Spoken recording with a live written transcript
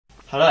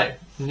Hello,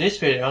 in this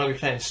video I'm going to be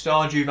playing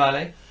Stardew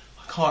Valley.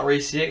 I can't really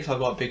see it because I've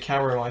got a big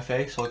camera in my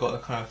face, so I've got to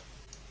kind of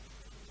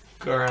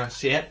go around and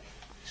see it.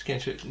 Let's get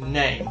into its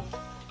name.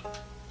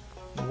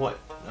 What?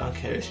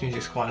 Okay, this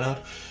music's quite loud.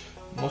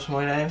 What's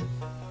my name?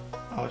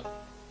 Oh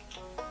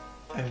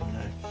no.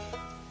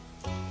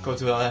 Got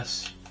to do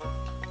S.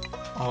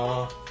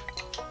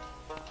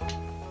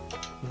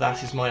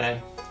 That is my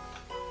name.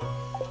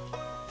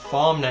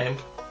 Farm name.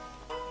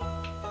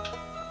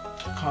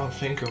 I can't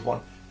think of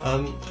one.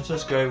 Let's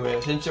just go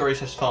with, since it already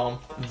says farm,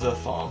 the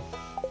farm.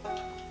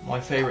 My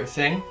favourite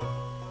thing.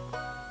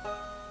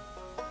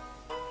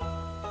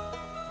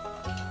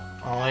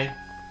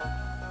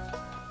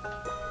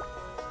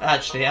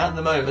 Actually, at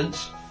the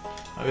moment,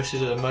 this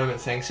is a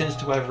moment thing, since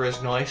the weather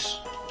is nice,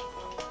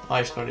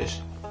 ice buddies.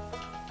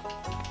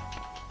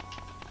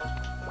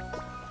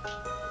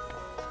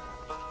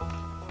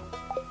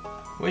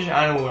 Which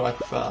animal would I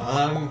prefer?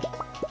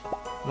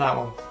 That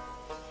one.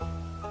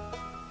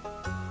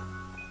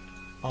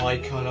 Eye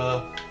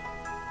colour.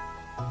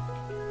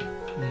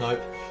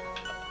 Nope.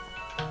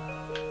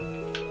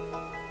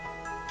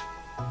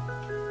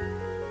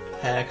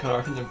 Hair colour,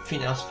 I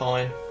think that's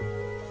fine.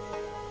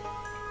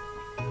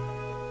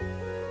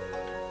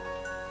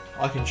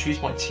 I can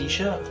choose my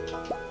t-shirt?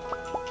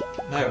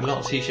 No, a lot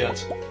of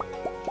t-shirts.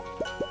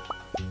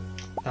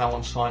 That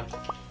one's fine.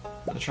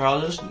 The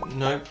trousers?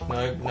 Nope,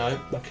 nope, nope.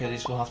 Okay,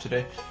 these will have to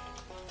do.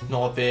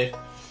 Not a beard.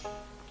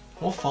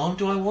 What farm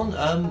do I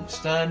want?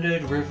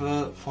 Standard,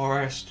 river,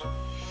 forest,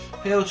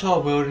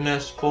 hilltop,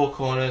 wilderness, four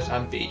corners,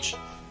 and beach.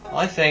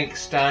 I think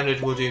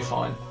standard will do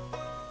fine.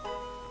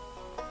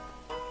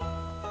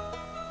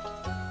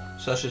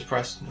 So let's just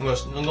press. I'm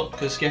not going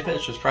to skip it.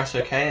 Let's just press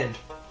OK and.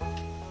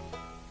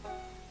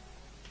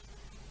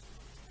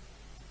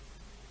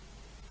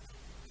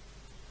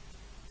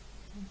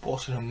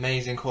 What an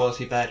amazing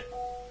quality bed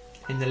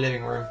in the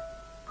living room.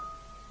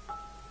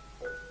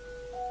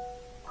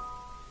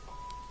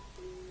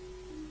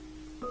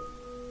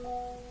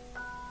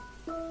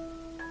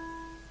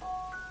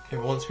 It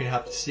wants me to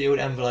have the sealed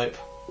envelope.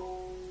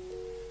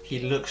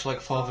 He looks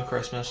like Father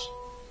Christmas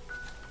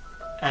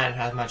and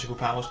has magical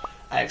powers.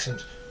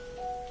 Excellent.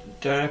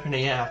 Don't open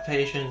it yet, have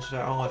patience.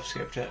 Oh, I've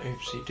skipped it.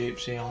 Oopsie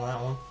doopsie on that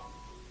one.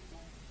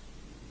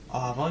 Oh,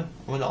 have I?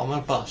 I'm on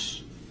a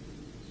bus.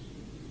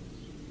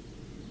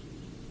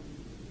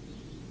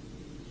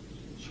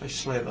 It's a very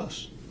slow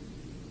bus.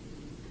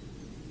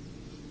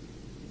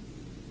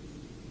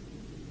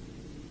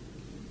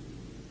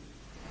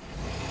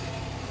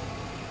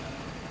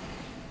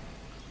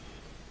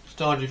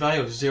 Stardew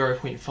Valley was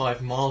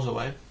 0.5 miles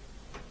away.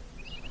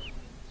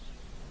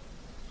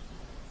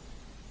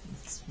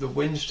 The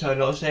wind's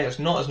turned on today. It's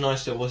not as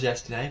nice as it was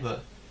yesterday,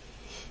 but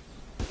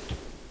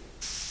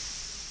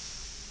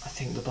I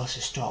think the bus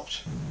has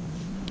stopped.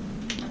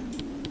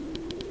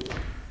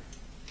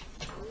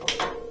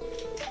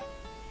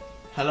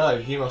 Hello,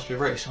 you must be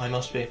Reese. I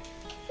must be.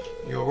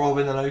 You're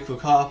Robin, the local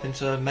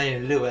carpenter,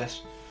 Mayor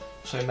Lewis.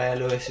 So Mayor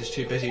Lewis is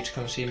too busy to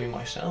come see me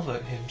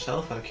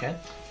himself, okay.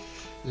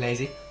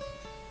 Lazy.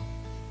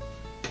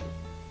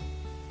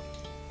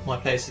 My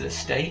place is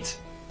estate.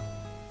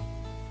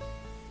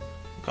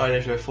 The guy I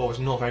lived before was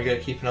not very good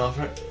at keeping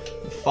after it.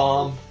 The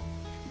farm.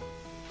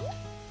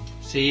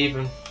 See,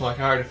 even my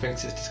character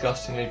thinks it's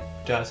disgustingly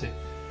dirty.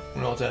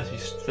 Well, not dirty.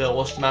 Phil,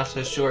 what's the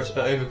matter? Sure, it's a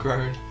bit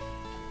overgrown.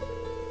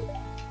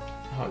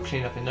 I'll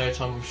clean up in no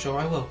time, I'm sure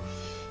I will.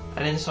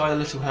 And inside the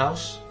little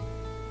house.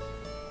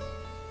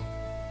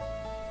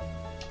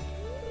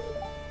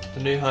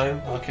 The new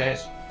home. Okay.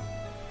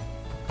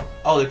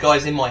 Oh, the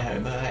guy's in my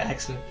home.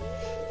 Excellent.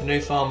 The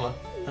new farmer.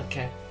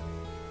 Okay.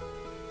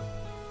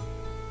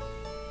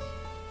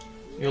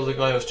 You're the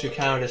guy who was too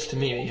cowardice to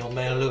meet me, you're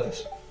Mayor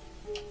Lewis.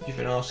 You've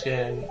been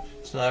asking,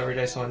 it's not every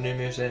day someone new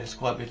moves in, it's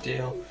quite a big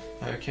deal.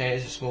 Okay,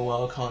 it's a small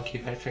world, can't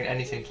keep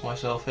anything to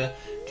myself here,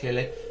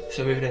 clearly.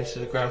 So moving into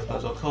the ground floor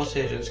of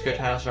cottage, it's a good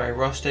house, very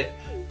rustic.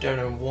 Don't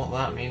know what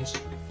that means.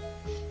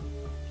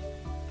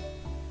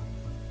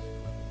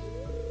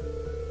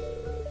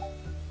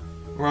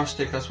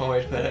 Rustic, that's one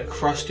way to put it.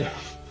 Crusty.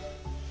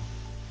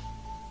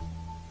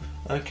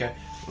 Okay,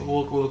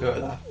 we'll go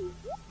with that.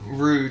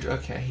 Rude,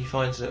 okay, he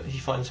finds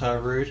her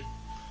rude.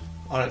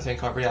 I don't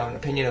think I really have an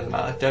opinion of the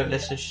matter. Don't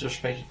listen, she's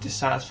just made you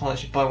dissatisfied that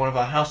she'd buy one of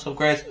our house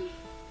upgrades.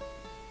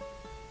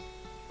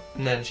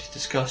 And then she's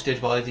disgusted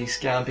by the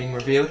scam being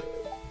revealed.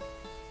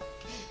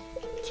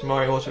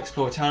 Tomorrow he wants to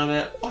explore town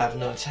a bit. I have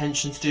no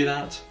intention to do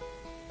that.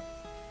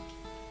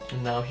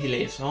 And now he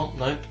leaves. Oh,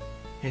 nope.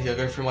 He's gonna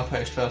go through my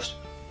post first.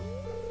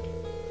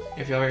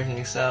 If you have everything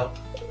to sell,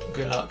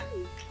 good luck.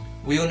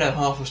 We all know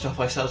half the stuff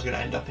I sell is going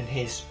to end up in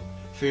his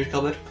food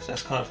cupboard, because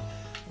that's kind of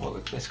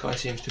what this guy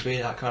seems to be,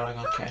 that kind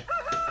of, okay.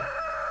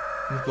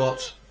 We've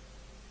got,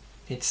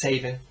 it's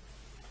saving.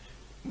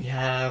 We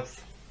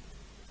have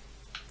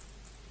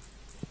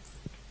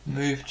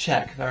move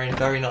check,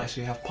 very nice.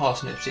 We have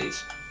parsnip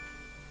seeds.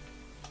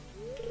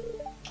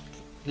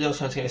 Little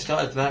time to get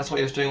started, that's what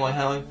he was doing my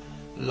home.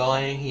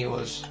 Lying, he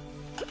was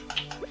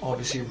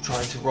obviously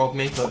trying to rob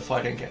me, but if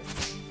I didn't get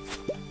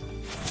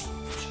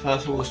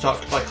first of all, we'll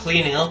start by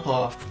cleaning up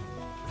our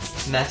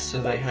mess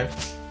of a home.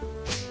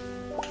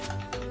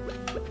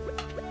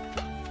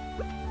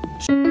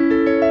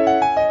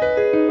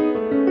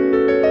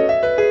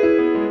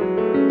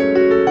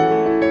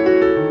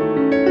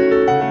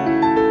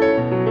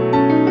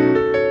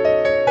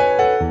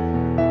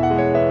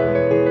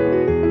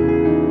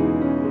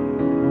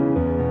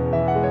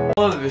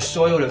 The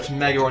soil looks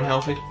mega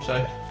unhealthy,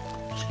 so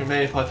just gonna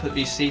maybe if I put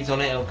these seeds on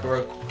it,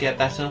 it'll get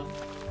better.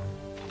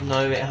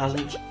 No, it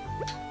hasn't.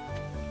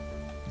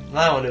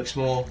 That one looks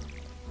more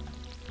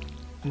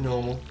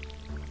normal.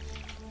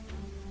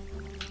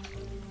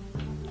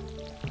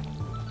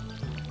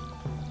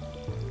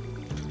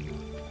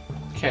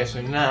 Okay,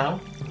 so now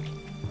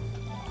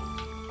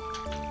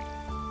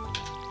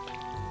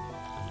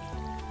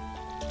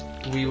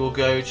we will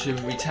go to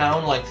the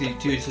town like the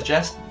dude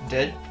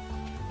did.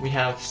 We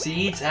have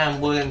seeds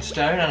and wood and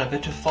stone and a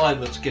bit of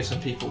fibre to give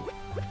some people.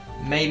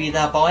 Maybe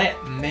they'll buy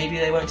it, maybe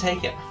they won't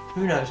take it.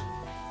 Who knows?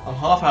 I'm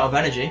half out of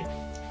energy.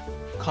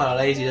 Kinda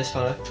lazy this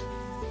fellow.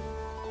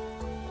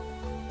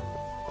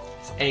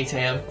 It's 8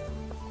 AM.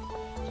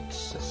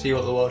 Let's see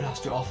what the world has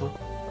to offer.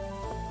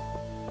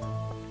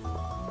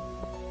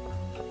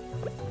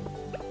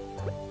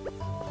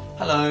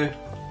 Hello.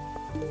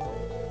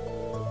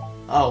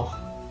 Oh.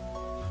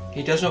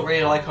 He does not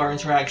really like our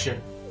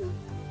interaction.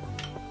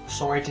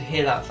 Sorry to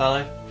hear that,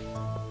 fellow.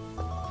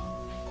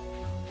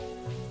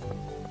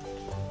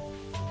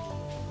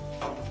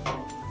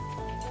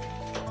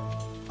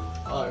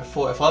 I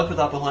thought if I put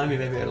that behind me,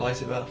 maybe I'd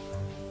light it better.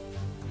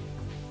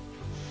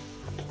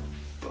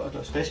 But I've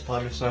got space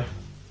behind me, so...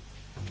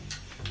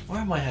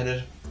 Where am I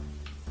headed?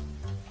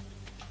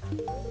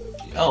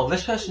 Oh,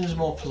 this person is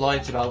more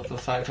polite about the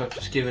fact I've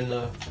just given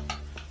the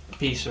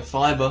piece of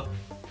fibre.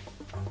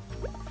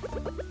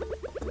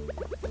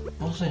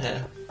 What's in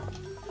here?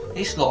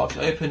 It's locked,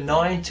 open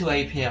 9 to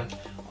 8 PM,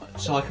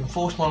 so I can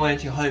force my way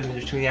into your home in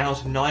between the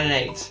hours of 9 and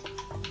 8.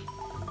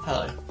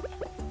 Hello.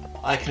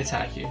 I can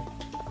attack you.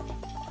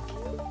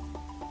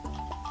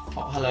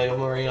 Oh, hello, you're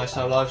Marie, I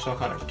sell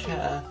livestock, I don't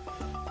care.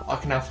 I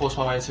can now force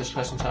my way into this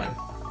person's home.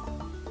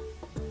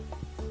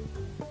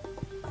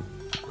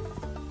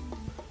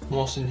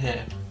 What's in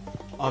here?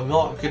 I'm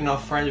not a good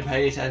enough friend to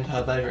pay you to enter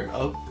her bedroom.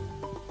 Oh.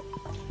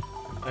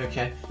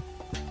 Okay.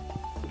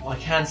 I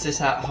can sit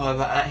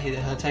however, at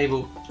her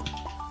table.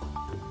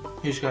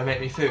 Who's going to make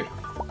me food?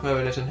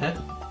 Whoever lives in here.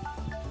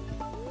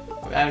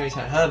 We're only at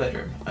her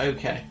bedroom.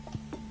 Okay.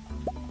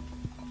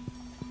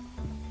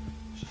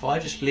 So if I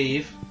just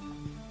leave...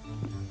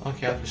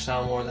 Okay, I have to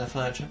sell more of their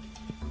furniture.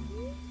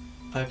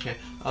 Okay,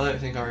 I don't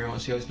think I really want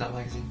to see what's in that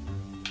magazine.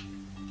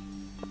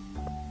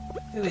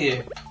 Who are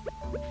you?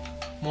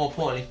 More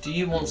importantly, do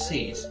you want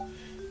seeds?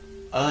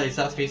 Oh, is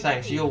that for you?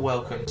 Thanks, you're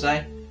welcome.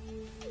 Say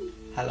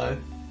hello.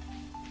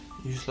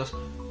 Useless.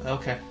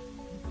 Okay.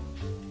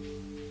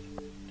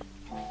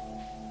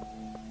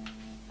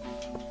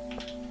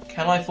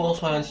 Can I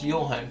force my way into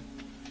your home?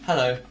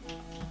 Hello.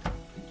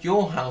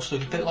 Your house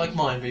looks a bit like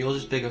mine, but yours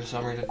is bigger for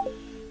some reason.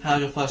 How's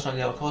your first night in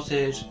the old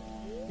cottage?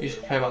 You used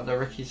to complain about the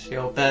rickety to the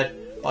old bed,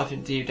 but I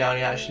think deep down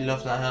you actually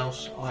love that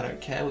house. I don't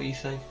care what you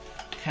think.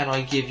 Can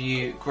I give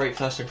you great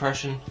first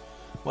impression?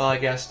 Well, I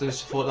guess there's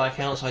support that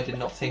counts. I did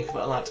not think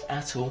about that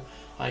at all.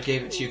 I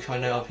gave it to you because I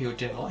know other people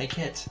didn't like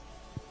it.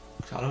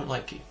 Because I don't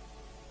like you.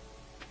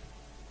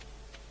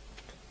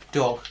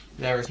 Dog.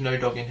 There is no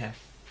dog in here.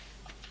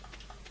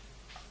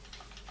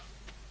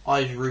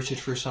 I've rooted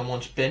through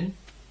someone's bin.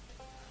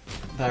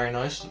 Very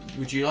nice.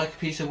 Would you like a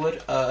piece of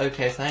wood?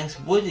 Okay, thanks.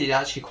 Wood is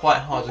actually quite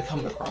hard to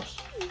come across.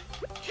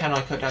 Can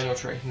I cut down your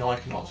tree? No, I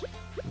cannot.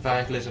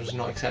 Vandalism is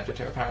not accepted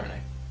here, apparently.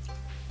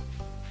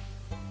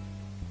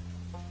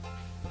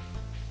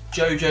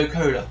 Jojo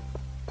Cola.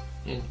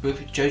 In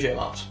Jojo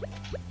Mart.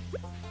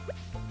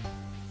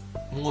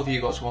 What have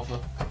you got to offer?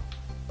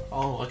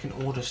 Oh, I can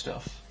order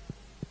stuff.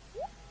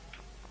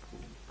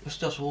 This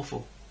stuff's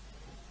awful.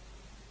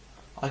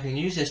 I can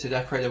use this to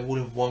decorate the wall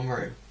of one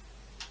room.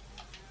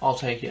 I'll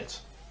take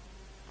it.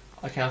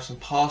 I can have some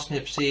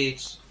parsnip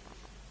seeds.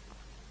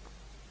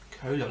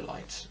 Cola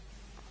lights.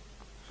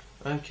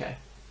 Okay.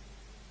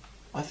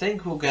 I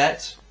think we'll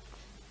get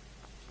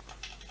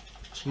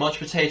as much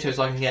potato as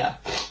I can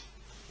get.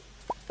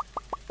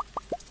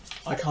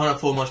 I can't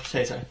afford much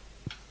potato.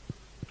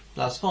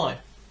 That's fine.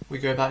 We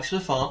go back to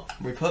the farm,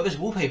 we put this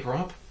wallpaper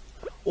up,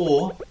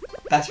 or,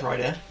 better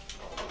idea,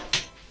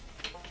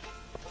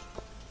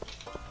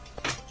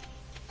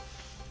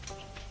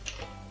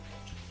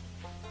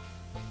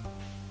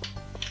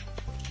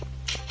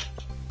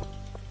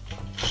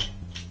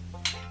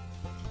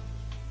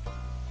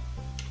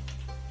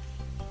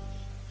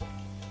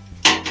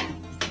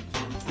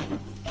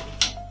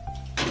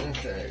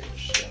 okay,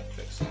 just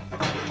fix that.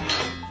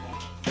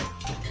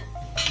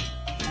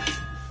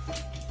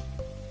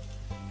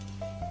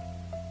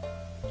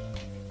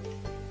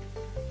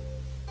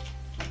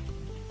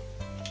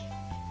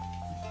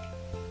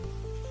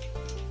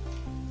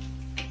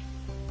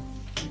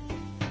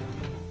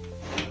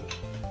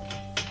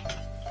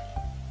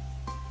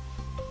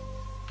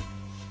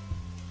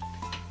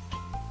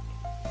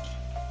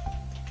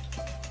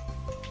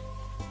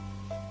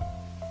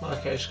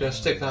 Okay, just gonna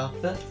stick that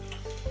up there.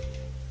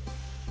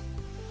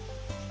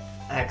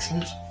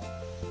 Excellent.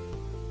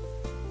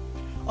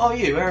 Oh,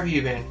 you, where have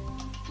you been?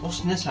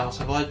 What's in this house?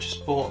 Have I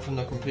just bought from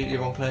the completely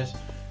wrong place?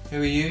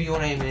 Who are you? Your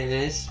name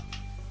is...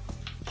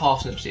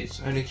 Parsnip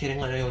seeds. Only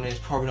kidding, I know your name is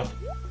probably not.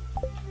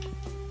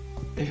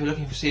 If you're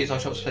looking for seeds, our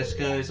shop's place to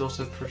go is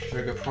also for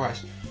a good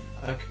price.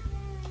 Okay.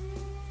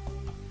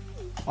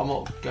 I'm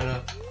not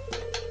gonna...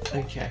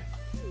 Okay.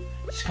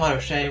 It's kind of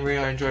a shame, really.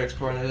 I enjoy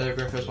exploring those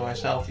over fields by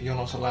myself. You're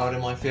not allowed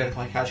in my field. If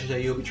I catch you there,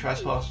 you'll be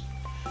trespassed.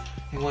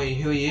 And who are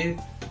you?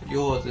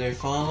 You're the new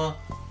farmer.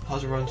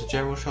 Puzzle runs a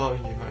general shop.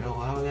 You don't know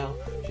how now.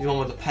 She's the one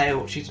with the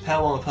pale. She's the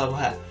pale one with purple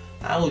hair.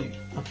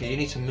 Okay, you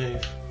need to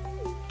move.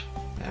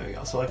 There we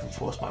go. So I can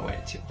force my way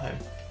into your home.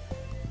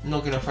 I'm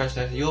not gonna friends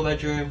to your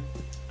bedroom.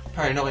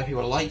 Apparently, not many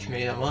people like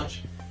me that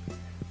much.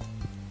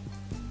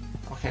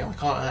 Okay, I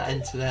can't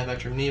enter their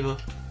bedroom neither.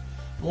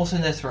 What's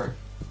in this room?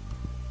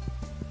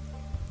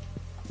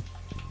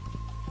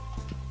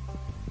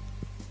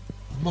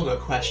 I'm not gonna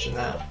question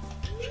that.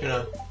 I'm just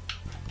gonna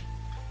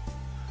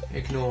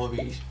ignore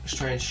the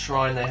strange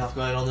shrine they have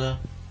going on there.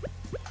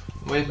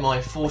 With my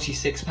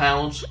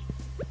 £46,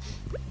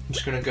 I'm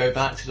just gonna go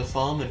back to the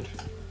farm and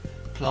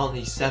plant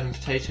these 7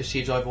 potato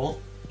seeds I bought.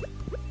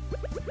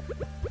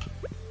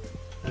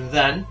 And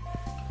then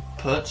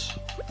put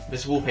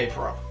this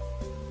wallpaper up.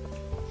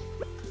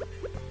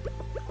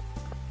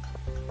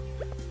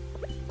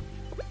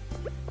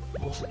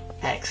 What an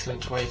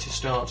excellent way to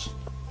start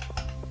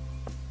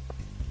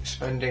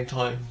spending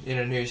time in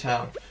a new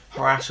town.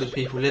 Harass with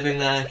people living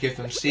there, give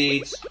them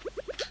seeds,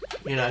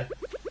 you know,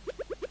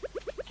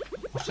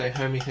 what's a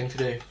homely thing to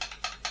do.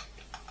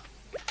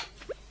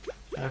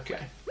 Okay.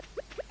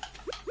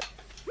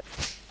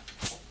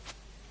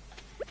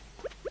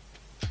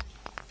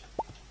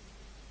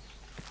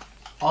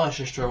 I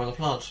should destroy one of the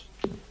plants.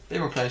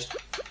 They're replaced.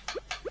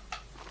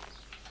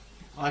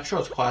 I'm sure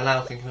it's quite a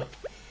loud thing, but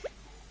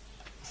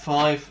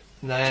 5,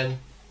 and then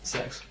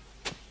 6.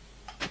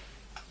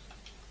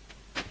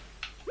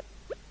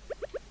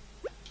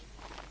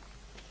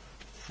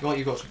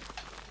 You've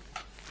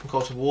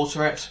got to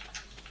water it.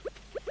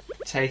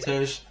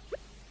 Potatoes.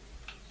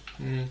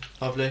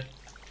 Lovely.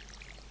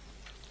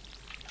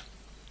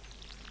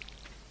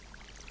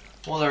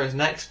 What there is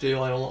next to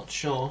do, I'm not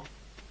sure.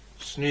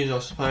 Snooze, I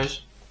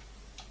suppose.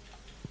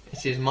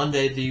 It is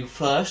Monday the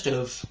 1st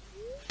of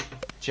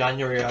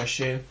January, I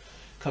assume.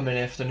 Coming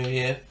in for the new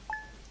year.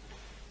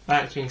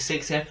 Back to being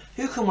 6 AM.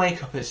 Who can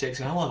wake up at 6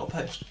 AM? I got a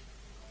post.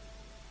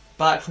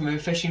 Back from a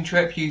fishing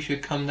trip, you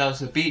should come down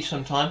to the beach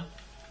sometime.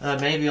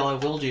 Maybe I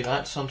will do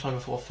that sometime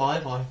before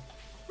 5. I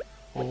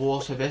will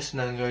water this and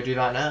then go do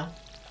that now.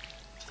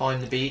 Find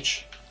the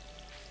beach.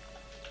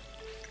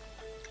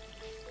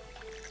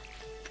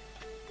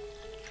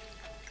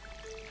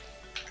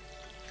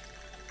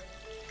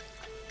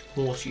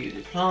 Water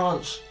the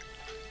plants.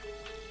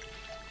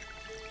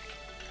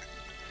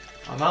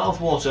 I'm out of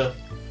water.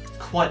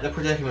 Quite the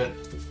predicament.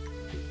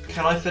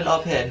 Can I fill it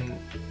up here?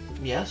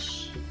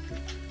 Yes.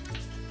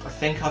 I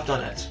think I've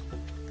done it.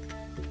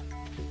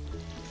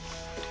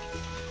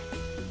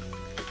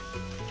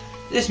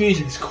 This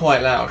music is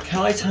quite loud.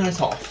 Can I turn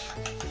it off?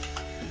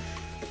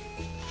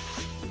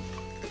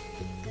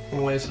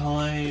 Always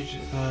hide.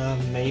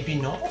 Maybe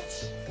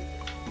not.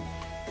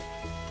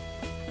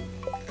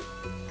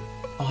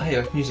 Oh,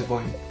 hey, music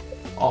volume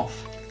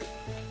off.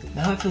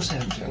 Now I feel so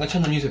empty. I'm gonna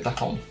turn the music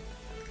back on.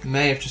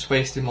 May have just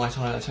wasted my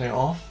time to turn it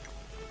off.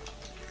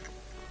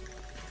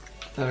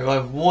 There we go.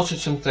 I've watered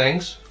some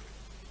things.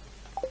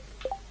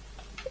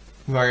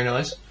 Very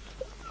nice.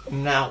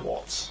 Now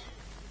what?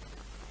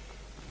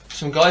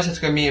 Some guys have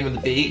to go meet him at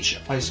the beach.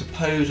 I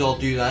suppose I'll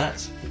do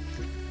that.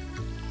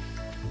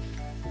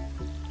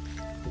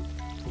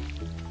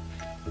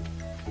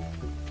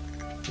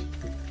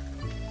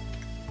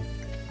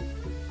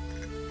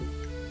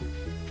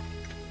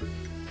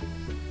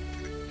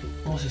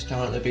 What's this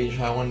down at the beach,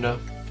 I wonder?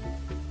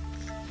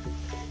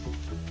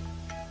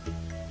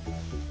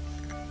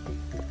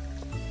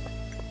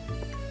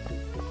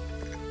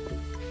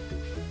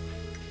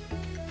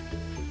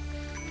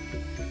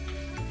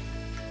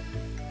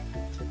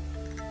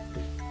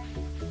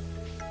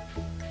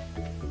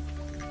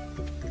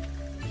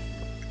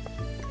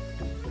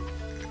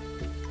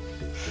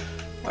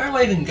 Where am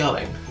I even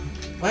going?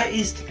 Where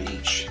is the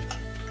beach?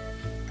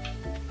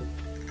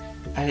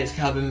 And it's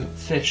cabin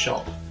fish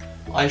shop.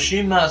 I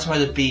assume that's where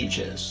the beach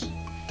is.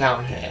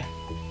 Down here.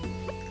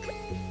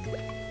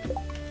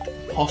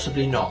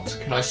 Possibly not.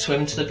 Can I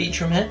swim to the beach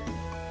from here?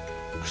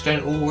 Because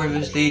don't all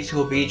rivers lead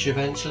to a beach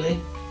eventually?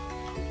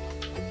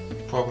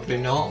 Probably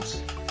not.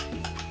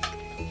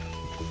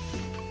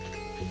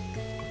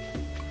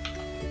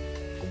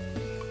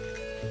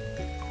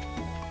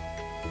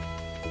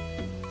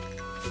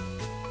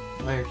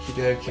 Okie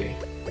dokie.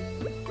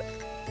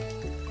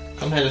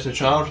 Come here, little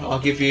child, I'll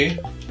give you.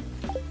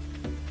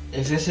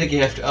 Is this a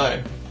gift?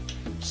 Oh,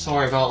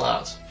 sorry about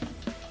that.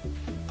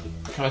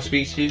 Can I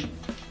speak to you?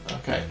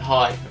 Okay,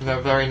 hi.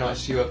 Very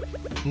nice. You are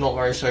not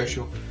very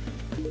social.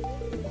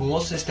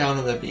 What's this down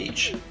at the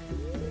beach?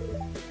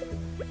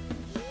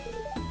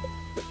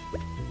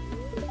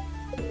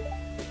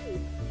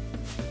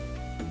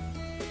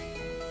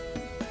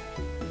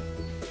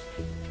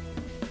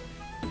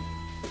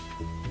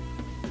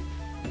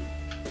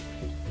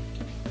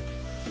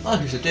 Oh,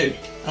 he's a dude.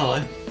 Hello.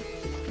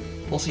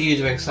 What are you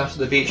doing sat at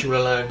the beach all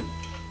alone?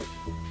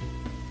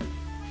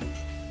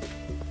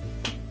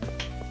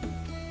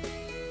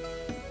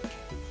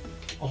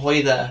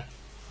 Ahoy there.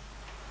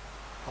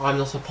 I'm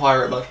not a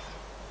pirate, but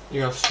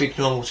you have to speak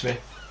normal to me.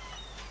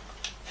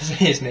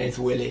 His name's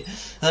Willy.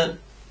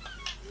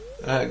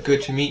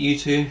 Good to meet you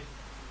two.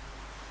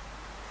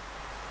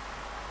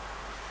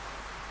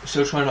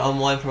 Still trying to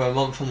unwind from a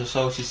month from the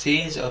salty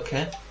seas,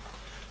 okay.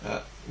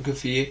 Good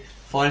for you.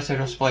 Finally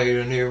taken us to buy you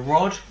a new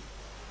rod.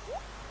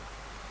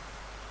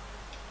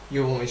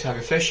 You want me to have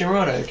your fishing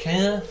rod,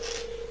 okay.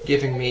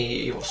 Giving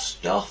me your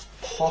stuff,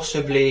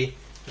 possibly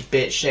a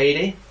bit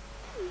shady.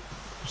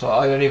 So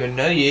I don't even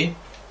know you.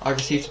 I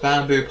received a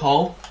bamboo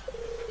pole.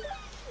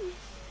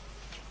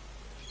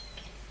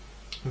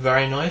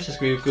 Very nice, it's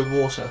going to be good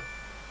water.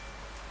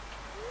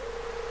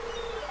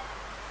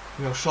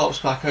 Your shop's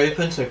back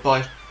open, so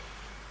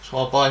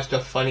I'll buy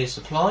stuff if I need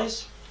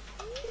supplies.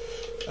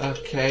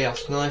 Okay,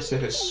 that's nice.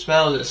 If it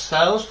smells, it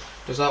sells.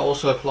 Does that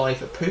also apply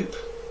for poop?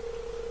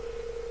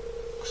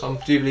 Because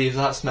I do believe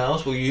that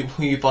smells. Will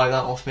you buy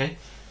that off me?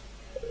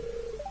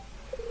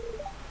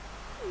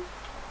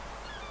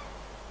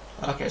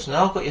 Okay, so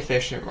now I've got your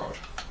fishing rod.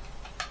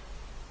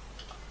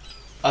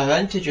 I've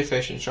entered your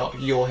fishing shop.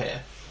 You're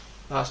here.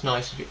 That's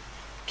nice of you.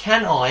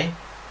 Can I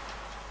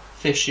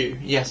fish you?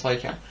 Yes, I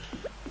can.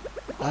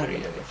 I don't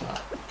need any of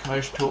that. Can I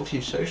just talk to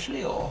you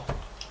socially, or...?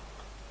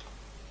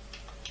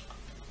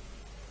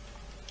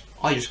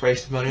 I just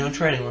wasted money on a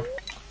training rod.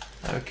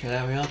 Okay,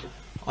 there we are.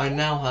 I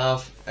now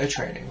have a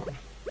training rod.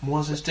 What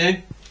does this do?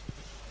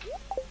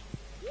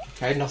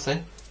 Okay,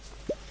 nothing.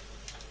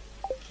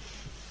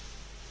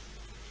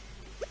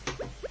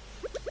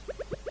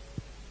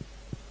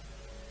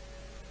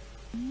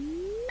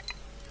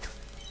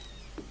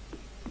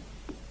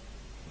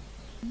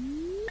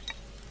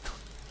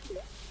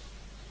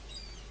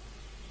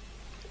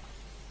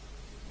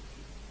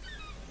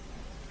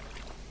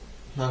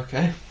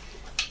 Okay.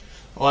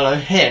 Well, I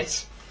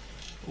hit.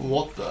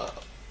 What the?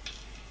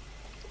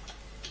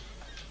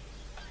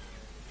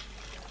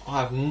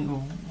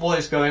 What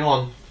is going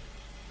on?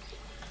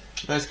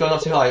 Let's go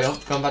not too high, yeah?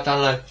 Going back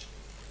down low.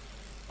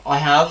 I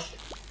have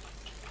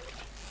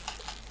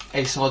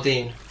a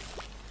sardine.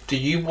 Do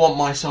you want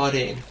my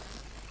sardine?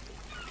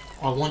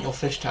 I want your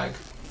fish tank.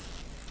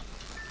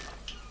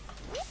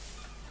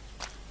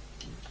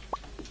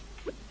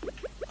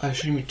 I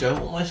assume you don't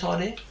want my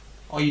sardine?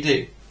 Oh, you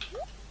do?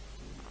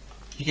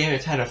 You gave me a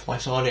tenner for my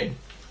sardine.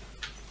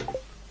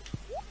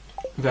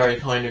 Very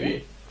kind of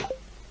you.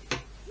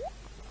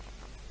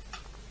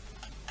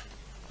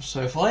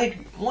 So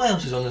what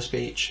else is on this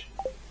beach?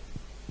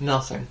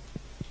 Nothing.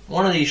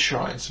 One of these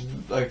shrines.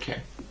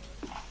 Okay.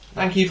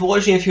 Thank you for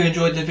watching. If you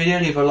enjoyed the video,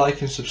 leave a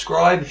like and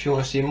subscribe. If you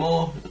want to see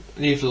more,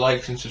 leave a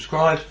like and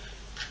subscribe.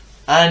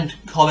 And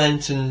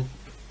comment and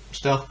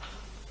stuff.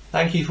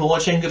 Thank you for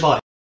watching. Goodbye.